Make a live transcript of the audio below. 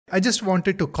I just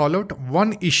wanted to call out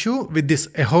one issue with this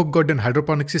AHopeGarden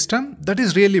hydroponic system that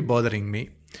is really bothering me.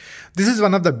 This is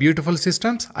one of the beautiful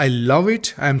systems. I love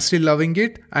it. I am still loving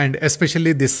it. And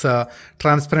especially this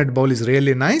transparent bowl is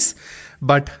really nice.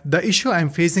 But the issue I am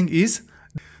facing is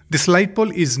this light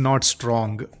pole is not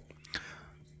strong.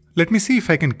 Let me see if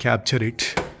I can capture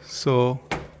it. So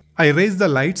I raise the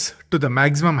lights to the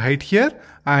maximum height here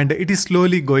and it is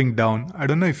slowly going down. I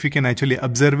don't know if you can actually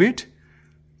observe it,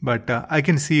 but I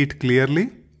can see it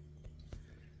clearly.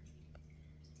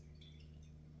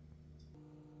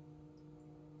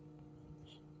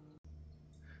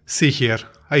 See here,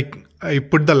 I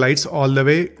put the lights all the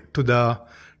way to the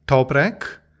top rack,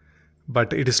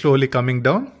 but it is slowly coming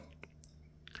down.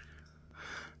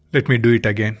 Let me do it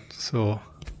again. So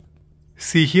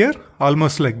see here,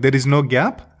 almost like there is no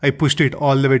gap. I pushed it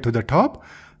all the way to the top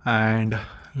and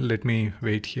let me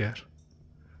wait here.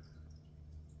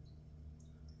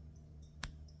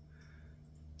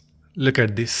 Look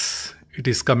at this. It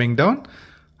is coming down.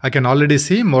 I can already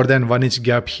see more than 1 inch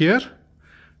gap here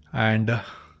and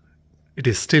it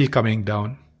is still coming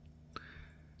down.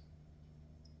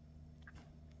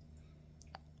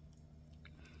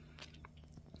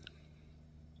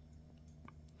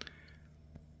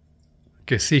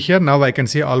 Okay, see here, now I can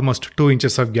see almost 2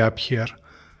 inches of gap here.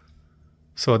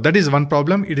 So that is one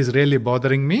problem. It is really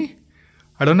bothering me.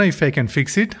 I don't know if I can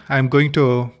fix it. I'm going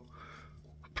to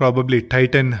probably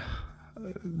tighten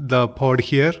the pod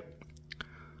here.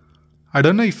 I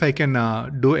don't know if I can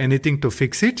do anything to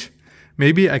fix it.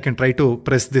 Maybe I can try to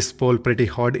press this pole pretty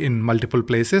hard in multiple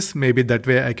places. Maybe that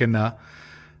way I can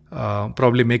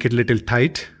probably make it a little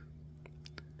tight.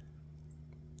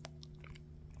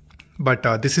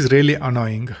 But this is really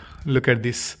annoying. Look at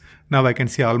this. Now I can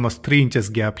see almost 3 inches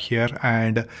gap here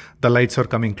and the lights are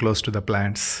coming close to the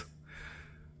plants.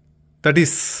 That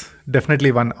is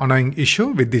definitely one annoying issue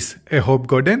with this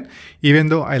AHopeGarden. Even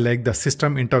though I like the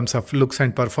system in terms of looks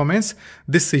and performance,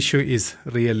 this issue is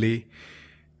really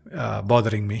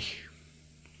bothering me.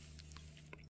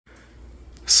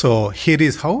 So here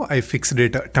is how I fixed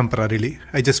it temporarily.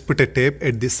 I just put a tape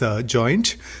at this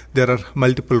joint. There are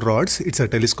multiple rods. It's a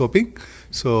telescoping.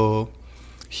 So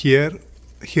here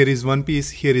is one piece,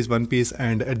 here is one piece,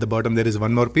 and at the bottom there is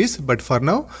one more piece. But for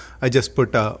now, I just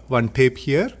put one tape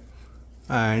here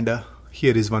and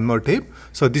here is one more tape.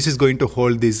 So this is going to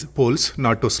hold these poles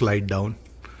not to slide down.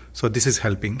 So this is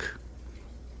helping.